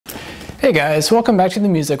Hey guys, welcome back to the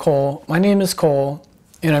Music Hole. My name is Cole,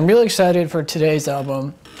 and I'm really excited for today's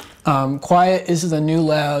album. Quiet is the New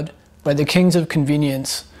Loud by the Kings of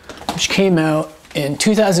Convenience, which came out in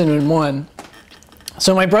 2001.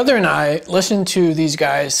 So my brother and I listened to these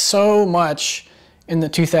guys so much in the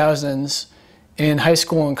 2000s in high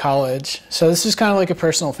school and college. So this is kind of like a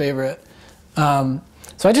personal favorite. So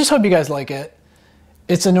I just hope you guys like it.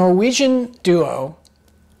 It's a Norwegian duo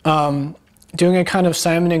doing a kind of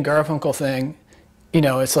Simon and Garfunkel thing. You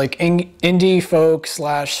know, it's like indie folk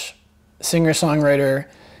slash singer-songwriter.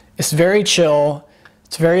 It's very chill.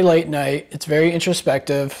 It's very late night. It's very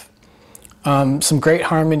introspective. Some great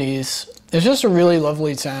harmonies. It's just a really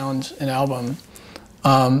lovely sound and album.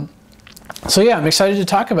 So yeah, I'm excited to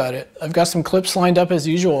talk about it. I've got some clips lined up as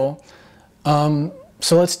usual. So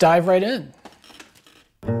let's dive right in.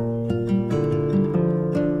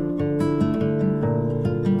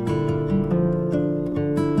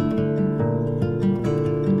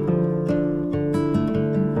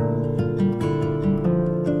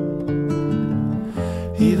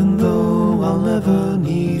 Even though I'll never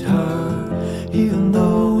need her, even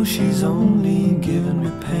though she's only given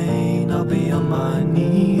me pain, I'll be on my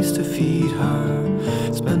knees to feed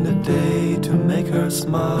her, spend a day to make her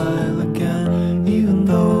smile again. Even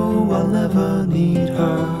though I'll never need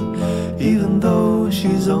her, even though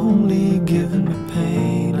she's only given me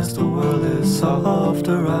pain, as the world is soft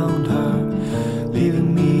around her,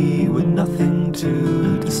 leaving me with nothing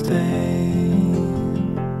to disdain.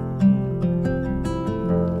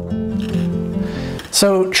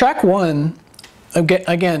 So track one,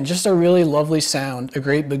 again, just a really lovely sound, a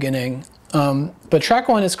great beginning. But track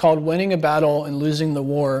one is called Winning a Battle and Losing the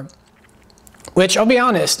War, which I'll be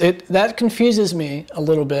honest, that confuses me a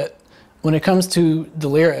little bit when it comes to the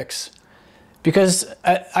lyrics. Because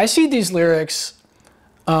I see these lyrics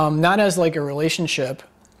not as like a relationship,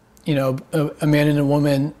 you know, a man and a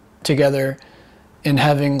woman together and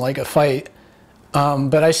having like a fight.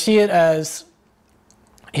 But I see it as,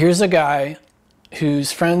 here's a guy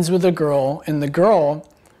who's friends with a girl, and the girl,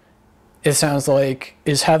 it sounds like,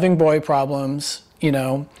 is having boy problems, you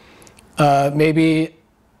know. Maybe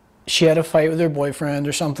she had a fight with her boyfriend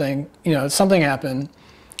or something, you know, something happened.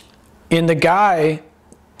 And the guy,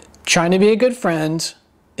 trying to be a good friend,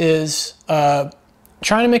 is trying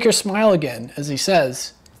to make her smile again, as he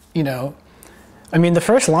says, you know. I mean, the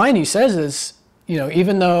first line he says is, you know,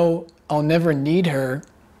 even though I'll never need her,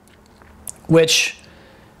 which,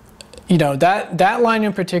 you know, that line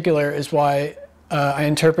in particular is why I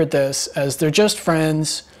interpret this as they're just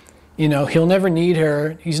friends. You know, he'll never need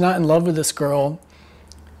her. He's not in love with this girl,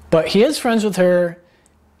 but he is friends with her,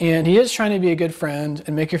 and he is trying to be a good friend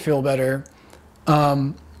and make her feel better.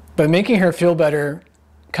 But making her feel better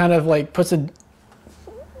kind of like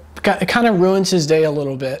it kind of ruins his day a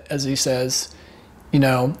little bit, as he says. You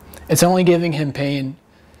know, it's only giving him pain,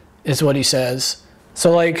 is what he says.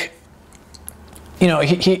 So like, you know,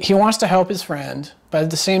 he wants to help his friend, but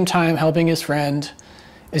at the same time, helping his friend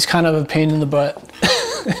is kind of a pain in the butt,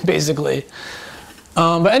 basically.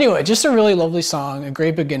 But anyway, just a really lovely song, a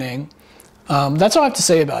great beginning. That's all I have to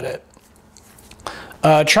say about it.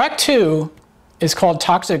 Track two is called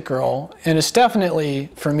Toxic Girl, and it's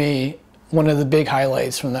definitely, for me, one of the big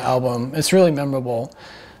highlights from the album. It's really memorable.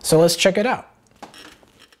 So let's check it out.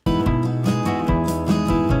 In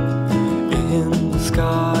the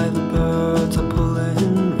sky, the birds are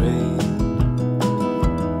pulling rain.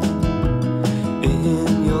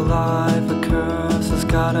 In your life, a curse has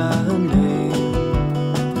got a name.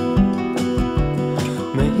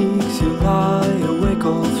 Makes you lie awake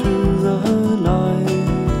all through the night.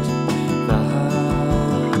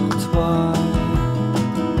 That's why.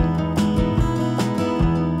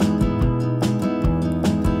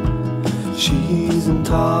 She's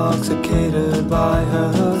intoxicated by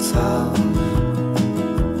herself.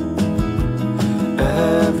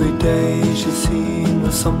 Every day she's seen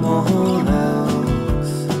with someone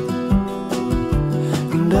else,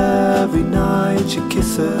 and every night she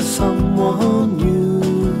kisses someone new,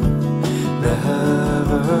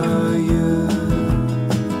 never you.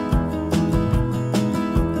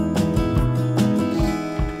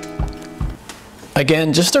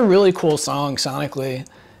 Again, just a really cool song sonically.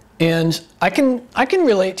 And I can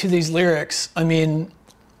relate to these lyrics, I mean,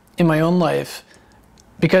 in my own life,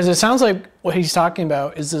 because it sounds like what he's talking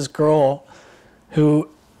about is this girl who,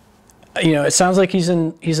 you know, it sounds like he's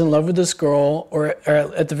in love with this girl, or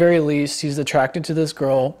at the very least, he's attracted to this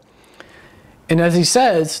girl. And as he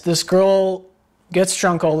says, this girl gets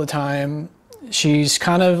drunk all the time. She's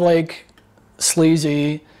kind of like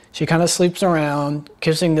sleazy. She kind of sleeps around,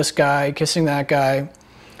 kissing this guy, kissing that guy.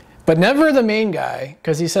 but never the main guy,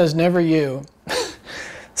 because he says never you.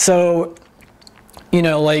 So, you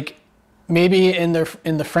know, like maybe in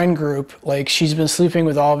the friend group, like she's been sleeping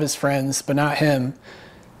with all of his friends, but not him.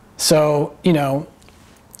 So, you know,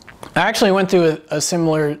 I actually went through a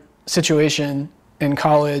similar situation in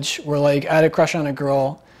college where like I had a crush on a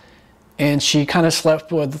girl and she kind of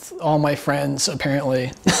slept with all my friends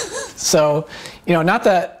apparently. So, you know, not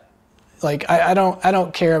that like I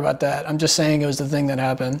don't care about that. I'm just saying it was the thing that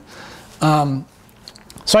happened. So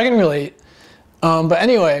I can relate. But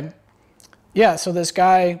anyway, yeah, so this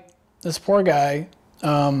guy, this poor guy,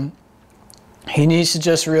 he needs to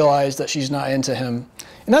just realize that she's not into him.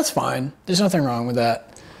 And that's fine. There's nothing wrong with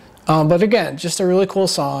that. But again, just a really cool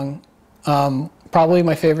song. Probably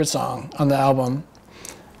my favorite song on the album.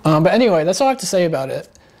 But anyway, that's all I have to say about it.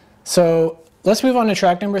 So let's move on to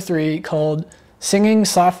track number 3 called Singing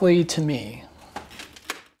Softly to Me.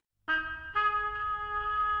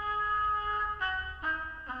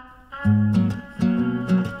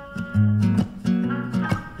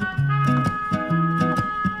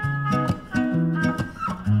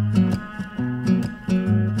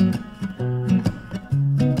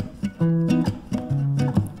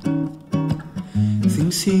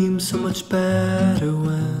 Things seem so much better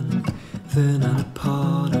when they're not a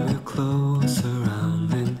part of your close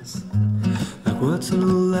surroundings. Like words on a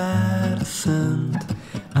letter sent,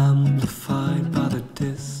 amplified by the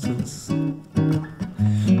distance.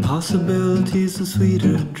 Possibilities and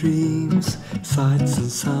sweeter dreams, sights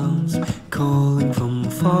and sounds, calling from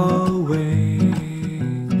far away,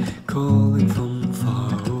 calling from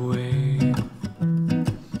far away.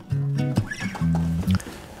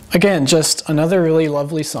 Again, just another really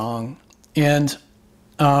lovely song, and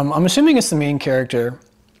I'm assuming it's the main character,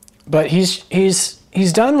 but he's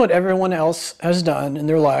done what everyone else has done in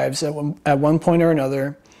their lives at one point or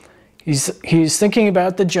another. He's thinking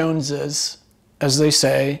about the Joneses, as they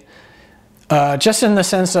say, just in the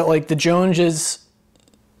sense that like the Joneses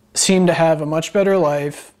seem to have a much better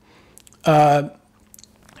life.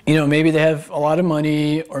 You know, maybe they have a lot of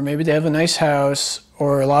money, or maybe they have a nice house,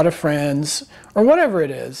 or a lot of friends, or whatever it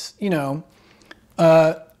is, you know.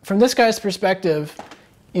 From this guy's perspective,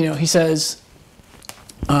 you know, he says,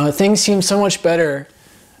 things seem so much better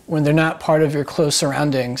when they're not part of your close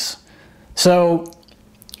surroundings. So,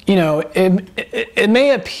 you know, it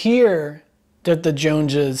may appear that the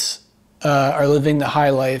Joneses are living the high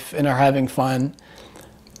life and are having fun,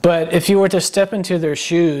 but if you were to step into their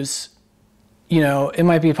shoes, you know, it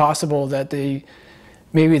might be possible that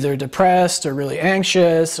maybe they're depressed or really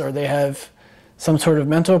anxious, or they have some sort of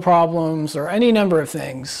mental problems, or any number of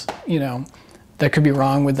things, you know, that could be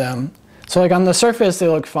wrong with them. So like on the surface, they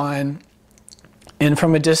look fine. And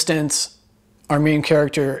from a distance, our main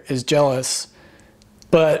character is jealous.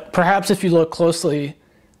 But perhaps if you look closely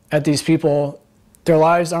at these people, their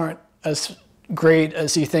lives aren't as great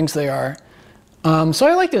as he thinks they are. So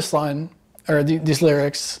I like this line, or these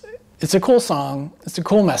lyrics. It's a cool song. It's a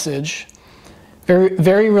cool message. Very,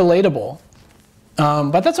 very relatable.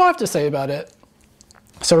 But that's all I have to say about it.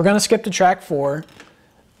 So we're going to skip to track 4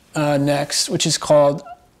 next, which is called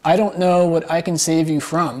I Don't Know What I Can Save You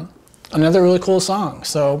From. Another really cool song.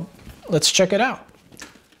 So let's check it out.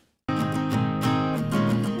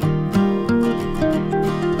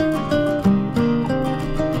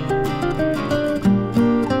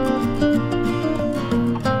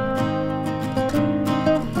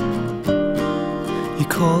 You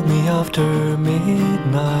called me after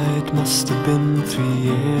midnight, must have been 3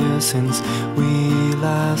 years since we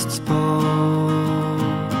last spoke.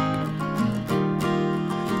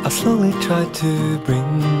 I slowly tried to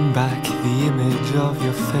bring back the image of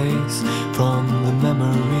your face from the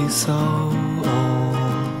memory so old.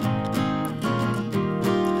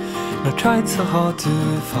 And I tried so hard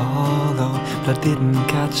to follow, but I didn't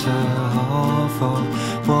catch a half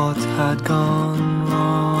of what had gone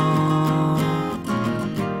wrong.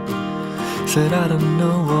 Said I don't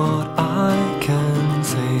know what I can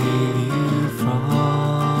save you from.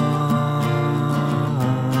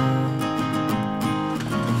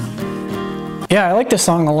 Yeah, I like this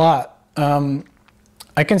song a lot.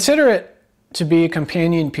 I consider it to be a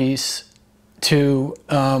companion piece to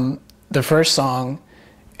the first song,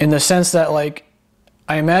 in the sense that, like,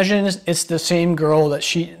 I imagine it's the same girl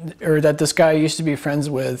that this guy used to be friends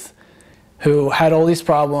with, who had all these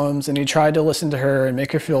problems, and he tried to listen to her and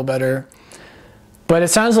make her feel better. But it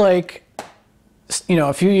sounds like, you know,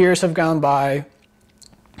 a few years have gone by.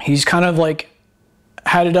 He's kind of like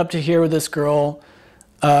had it up to here with this girl.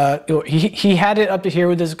 He had it up to here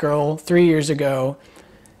with this girl 3 years ago,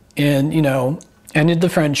 and, you know, ended the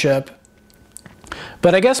friendship.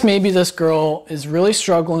 But I guess maybe this girl is really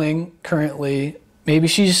struggling currently. Maybe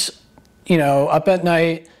she's, you know, up at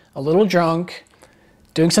night, a little drunk,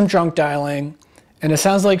 doing some drunk dialing, and it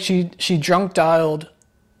sounds like she drunk dialed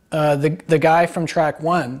the guy from track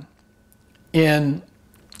 1. And,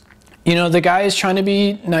 you know, the guy is trying to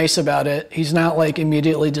be nice about it. He's not like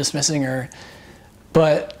immediately dismissing her.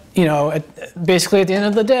 But, you know, basically at the end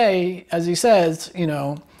of the day, as he says, you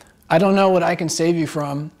know, I don't know what I can save you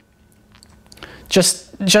from.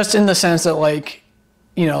 Just in the sense that, like,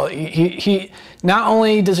 you know, he not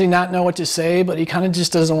only does he not know what to say, but he kind of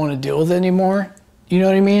just doesn't want to deal with it anymore. You know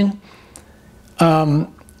what I mean?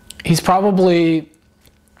 He's probably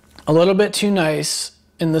a little bit too nice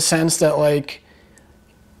in the sense that, like,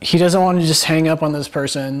 he doesn't want to just hang up on this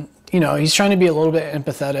person. You know, he's trying to be a little bit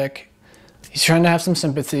empathetic. He's trying to have some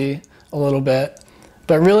sympathy a little bit.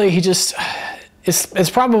 But really, he just, it's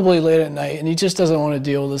probably late at night, and he just doesn't want to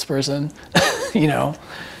deal with this person. You know,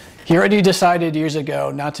 he already decided years ago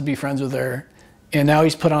not to be friends with her, and now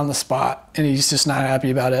he's put on the spot, and he's just not happy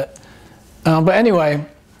about it. But anyway,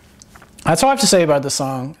 that's all I have to say about this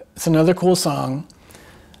song. It's another cool song.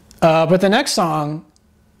 But the next song,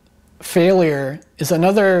 Failure, is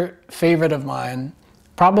another favorite of mine,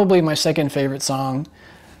 probably my second favorite song.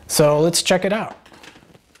 So let's check it out.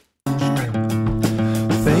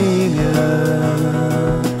 Failure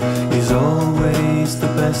is always the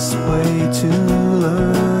best way to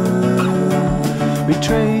learn,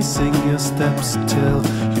 retracing your steps till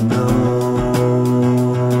you know.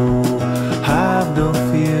 Have no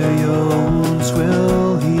fear, your wounds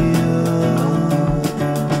will heal.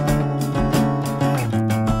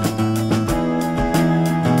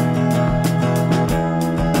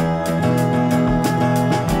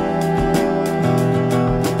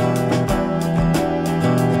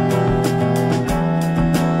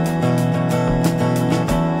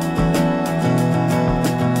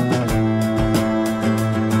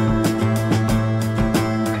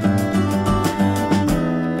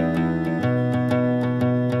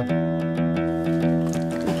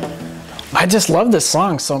 I just love this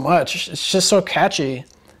song so much. It's just so catchy.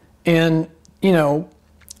 And, you know,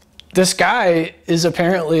 this guy is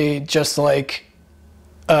apparently just like,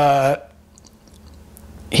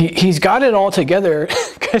 he's got it all together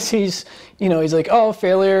because he's, you know, he's like, oh,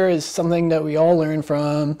 failure is something that we all learn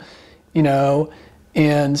from, you know,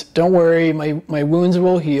 and don't worry, my wounds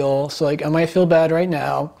will heal. So, like, I might feel bad right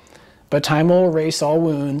now, but time will erase all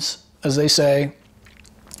wounds, as they say.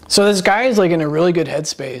 So this guy is like in a really good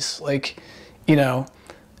headspace. Like, you know,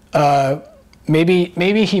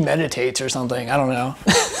 maybe he meditates or something. I don't know,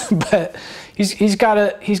 but he's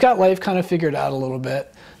got life kind of figured out a little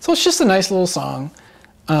bit. So it's just a nice little song,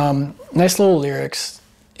 nice little lyrics,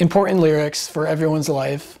 important lyrics for everyone's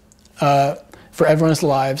life, for everyone's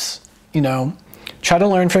lives. You know, try to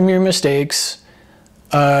learn from your mistakes.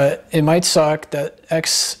 It might suck that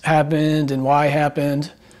X happened and Y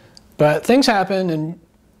happened, but things happen, and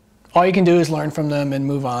all you can do is learn from them and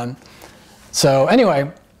move on. So anyway,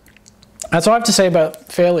 that's all I have to say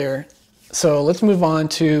about Failure. So let's move on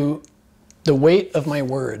to The Weight of My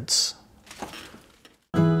Words.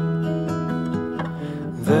 There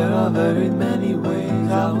are very many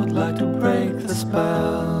ways I would like to break the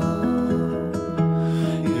spell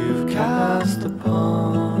you've cast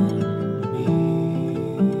upon me.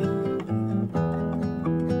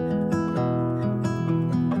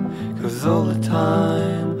 'Cause all the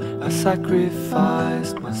time I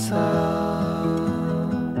sacrificed myself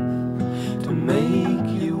to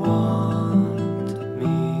make you want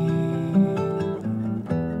me,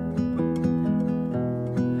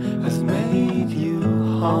 has made you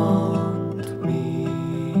haunt me.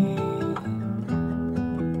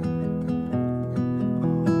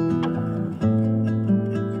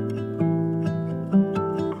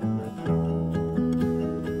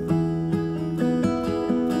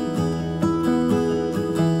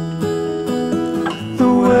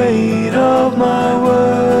 Of my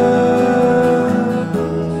words,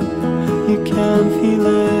 you can't feel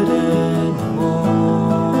it anymore.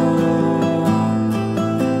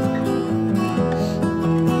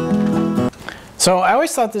 So I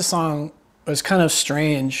always thought this song was kind of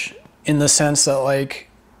strange in the sense that, like,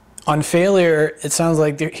 on Failure, it sounds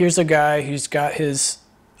like here's a guy who's got his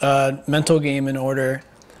mental game in order,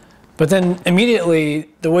 but then immediately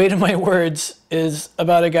The Weight of My Words is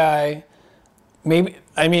about a guy. Maybe,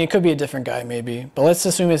 I mean, it could be a different guy maybe, but let's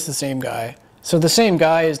assume it's the same guy. So the same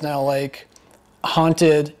guy is now, like,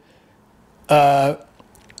 haunted by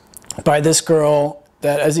this girl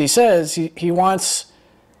that, as he says,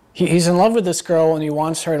 he's in love with this girl and he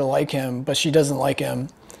wants her to like him, but she doesn't like him.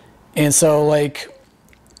 And so, like,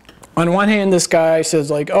 on one hand, this guy says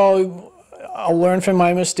like, oh, I'll learn from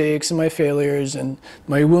my mistakes and my failures and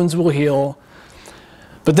my wounds will heal.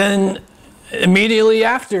 But then immediately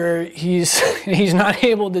after, he's not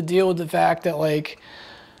able to deal with the fact that like,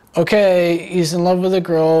 okay, he's in love with a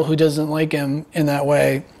girl who doesn't like him in that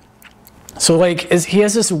way. So like, he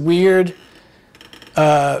has this weird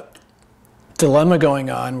dilemma going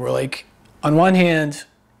on where like, on one hand,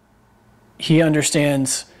 he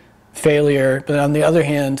understands failure, but on the other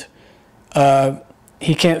hand,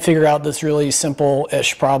 he can't figure out this really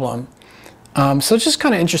simple-ish problem. So it's just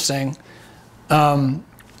kind of interesting. I'm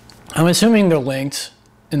assuming they're linked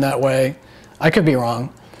in that way. I could be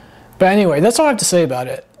wrong. But anyway, that's all I have to say about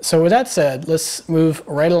it. So with that said, let's move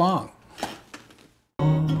right along.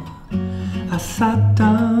 I sat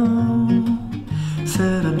down,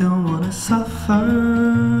 said I don't want to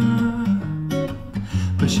suffer,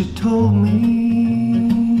 but she told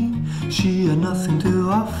me she had nothing to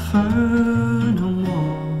offer no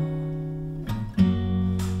more.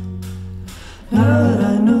 Now that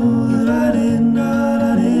I know that I didn't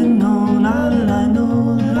know, now that I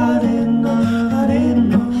know that I didn't know, I didn't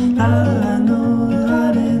know, now that I know that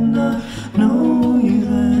I did not know you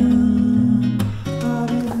then.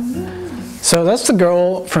 So that's the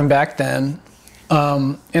girl from back then.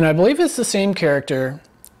 And I believe it's the same character.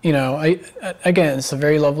 You know, again, it's a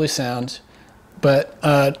very lovely sound. But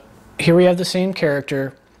here we have the same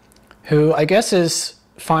character who I guess is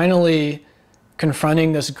finally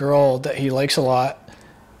confronting this girl that he likes a lot.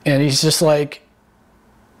 And he's just like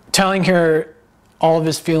telling her all of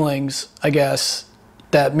his feelings, I guess,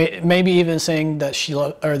 that maybe even saying that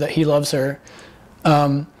that he loves her.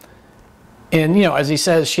 And, you know, as he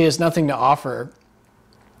says, she has nothing to offer.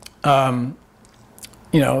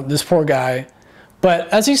 You know, this poor guy. But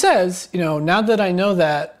as he says, you know, now that I know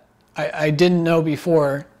that I didn't know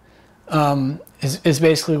before, is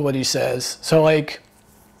basically what he says. So like,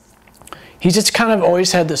 he just kind of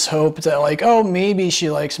always had this hope that like, oh, maybe she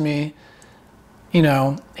likes me. You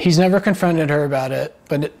know, he's never confronted her about it,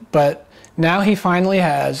 but now he finally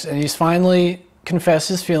has, and he's finally confessed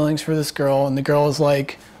his feelings for this girl, and the girl is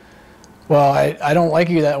like, well, I don't like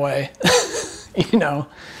you that way, you know.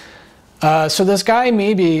 So this guy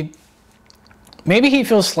maybe he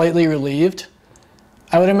feels slightly relieved,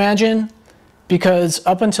 I would imagine, because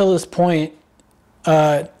up until this point,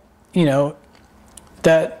 you know,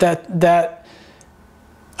 that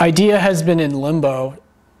idea has been in limbo,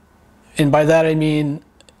 and by that I mean,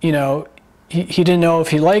 you know, he didn't know if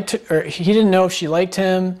he liked, or he didn't know if she liked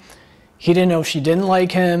him, he didn't know if she didn't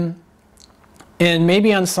like him, and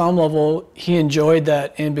maybe on some level he enjoyed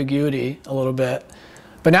that ambiguity a little bit.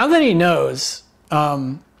 But now that he knows,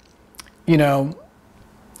 you know,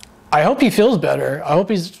 I hope he feels better. I hope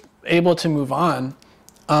he's able to move on.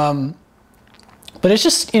 But it's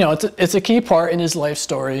just, you know, it's a key part in his life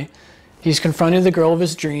story. He's confronted the girl of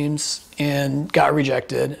his dreams and got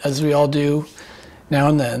rejected, as we all do now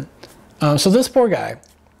and then. So this poor guy.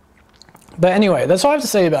 But anyway, that's all I have to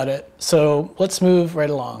say about it. So let's move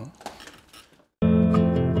right along. I'm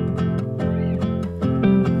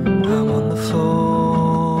on the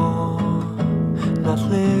floor, not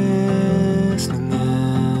listening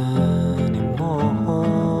anymore.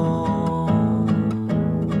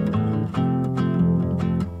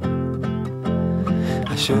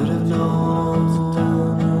 I should have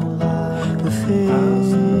known the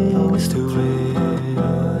things to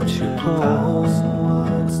which you close.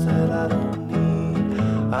 Words that I don't need.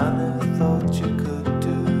 I never thought you could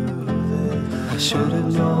do this. I should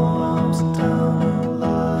have known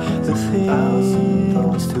the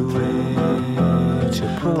things to which you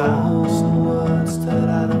close. Words that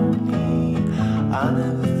I don't need. I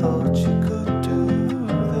never thought you could do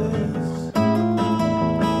this.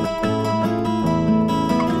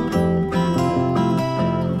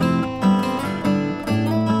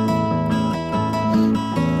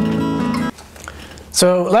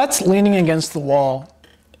 So that's Leaning Against the Wall.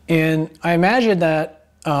 And I imagine that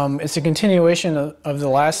it's a continuation of the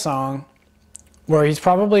last song, where he's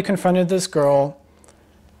probably confronted this girl,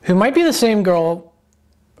 who might be the same girl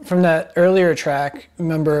from that earlier track.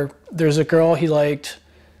 Remember, there's a girl he liked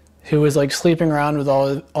who was like sleeping around with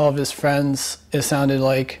all of his friends, it sounded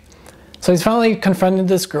like. So he's finally confronted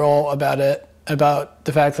this girl about it, about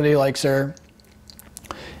the fact that he likes her.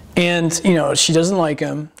 And, you know, she doesn't like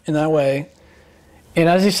him in that way. And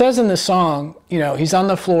as he says in the song, you know, he's on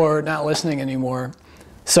the floor, not listening anymore.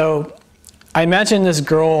 So I imagine this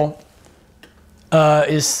girl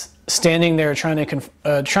is standing there trying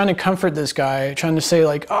to comfort this guy, trying to say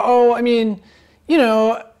like, oh, I mean, you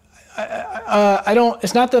know, I don't.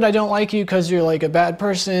 It's not that I don't like you because you're like a bad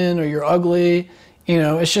person or you're ugly. You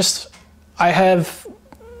know, it's just, I have,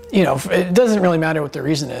 you know, it doesn't really matter what the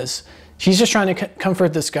reason is. She's just trying to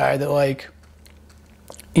comfort this guy that, like,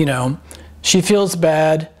 you know, she feels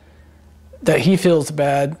bad, that he feels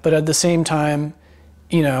bad, but at the same time,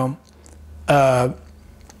 you know,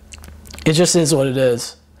 it just is what it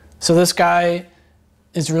is. So this guy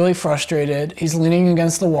is really frustrated. He's leaning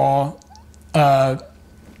against the wall.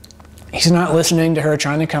 He's not listening to her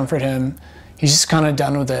trying to comfort him. He's just kind of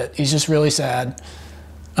done with it. He's just really sad.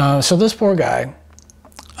 So this poor guy.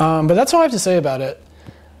 But that's all I have to say about it.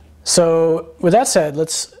 So with that said,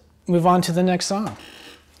 let's move on to the next song.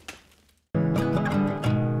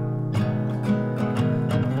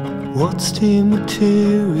 What's the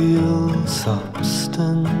material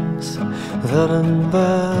substance that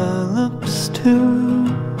envelops two,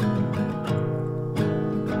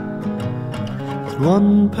 that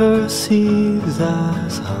one perceives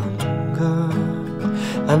as hunger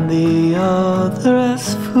and the other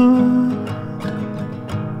as food?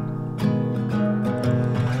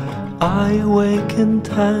 I awake in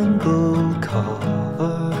tangled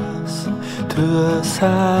covers to a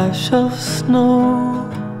sash of snow.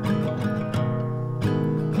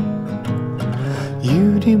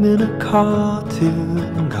 You dream in a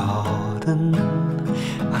cartoon garden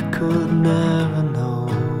I could never know.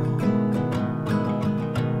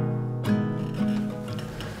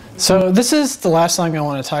 So this is the last song I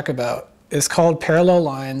want to talk about. It's called Parallel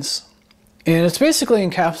Lines, and it's basically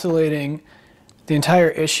encapsulating the entire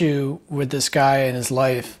issue with this guy and his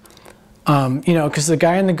life. You know, because the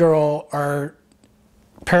guy and the girl are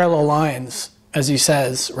parallel lines, as he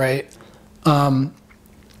says, right?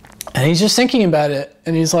 And he's just thinking about it,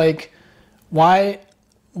 and he's like, why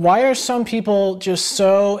are some people just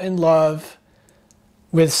so in love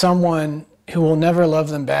with someone who will never love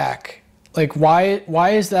them back? Like, why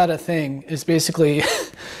is that a thing? Is basically,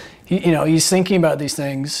 you know, he's thinking about these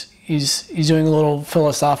things. He's doing a little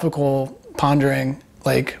philosophical pondering,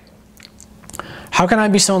 like, how can I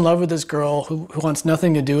be so in love with this girl who wants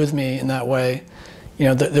nothing to do with me in that way? You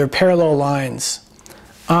know, they're parallel lines.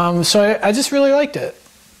 So I just really liked it.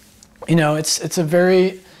 You know, it's a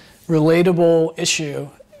very relatable issue.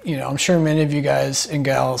 You know, I'm sure many of you guys and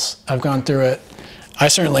gals have gone through it. I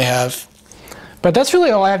certainly have. But that's really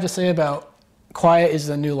all I have to say about Quiet is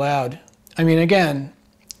the New Loud. I mean, again,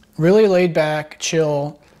 really laid back,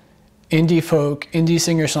 chill, indie folk, indie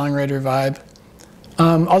singer-songwriter vibe.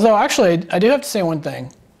 Although, actually, I do have to say one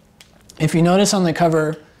thing. If you notice on the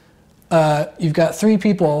cover, you've got three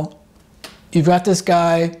people. You've got this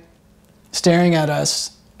guy staring at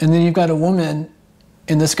us, and then you've got a woman,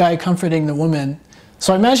 and this guy comforting the woman.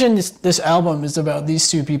 So I imagine this album is about these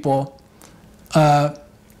two people,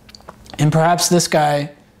 and perhaps this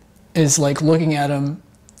guy is like looking at him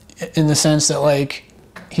in the sense that like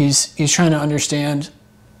he's trying to understand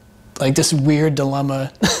like this weird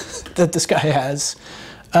dilemma that this guy has.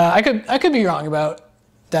 I could be wrong about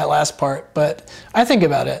that last part, but I think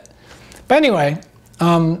about it. But anyway,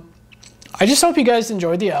 I just hope you guys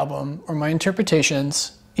enjoyed the album or my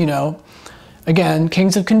interpretations. You know, again,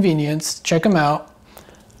 Kings of Convenience, check them out.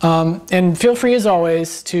 And feel free as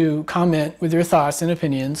always to comment with your thoughts and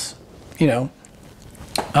opinions, you know.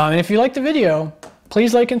 And if you like the video,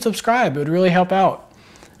 please like and subscribe. It would really help out.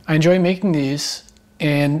 I enjoy making these,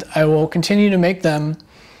 and I will continue to make them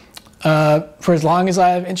for as long as I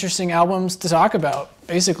have interesting albums to talk about,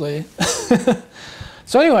 basically.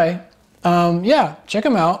 So anyway, yeah, check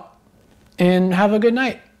them out and have a good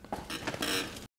night.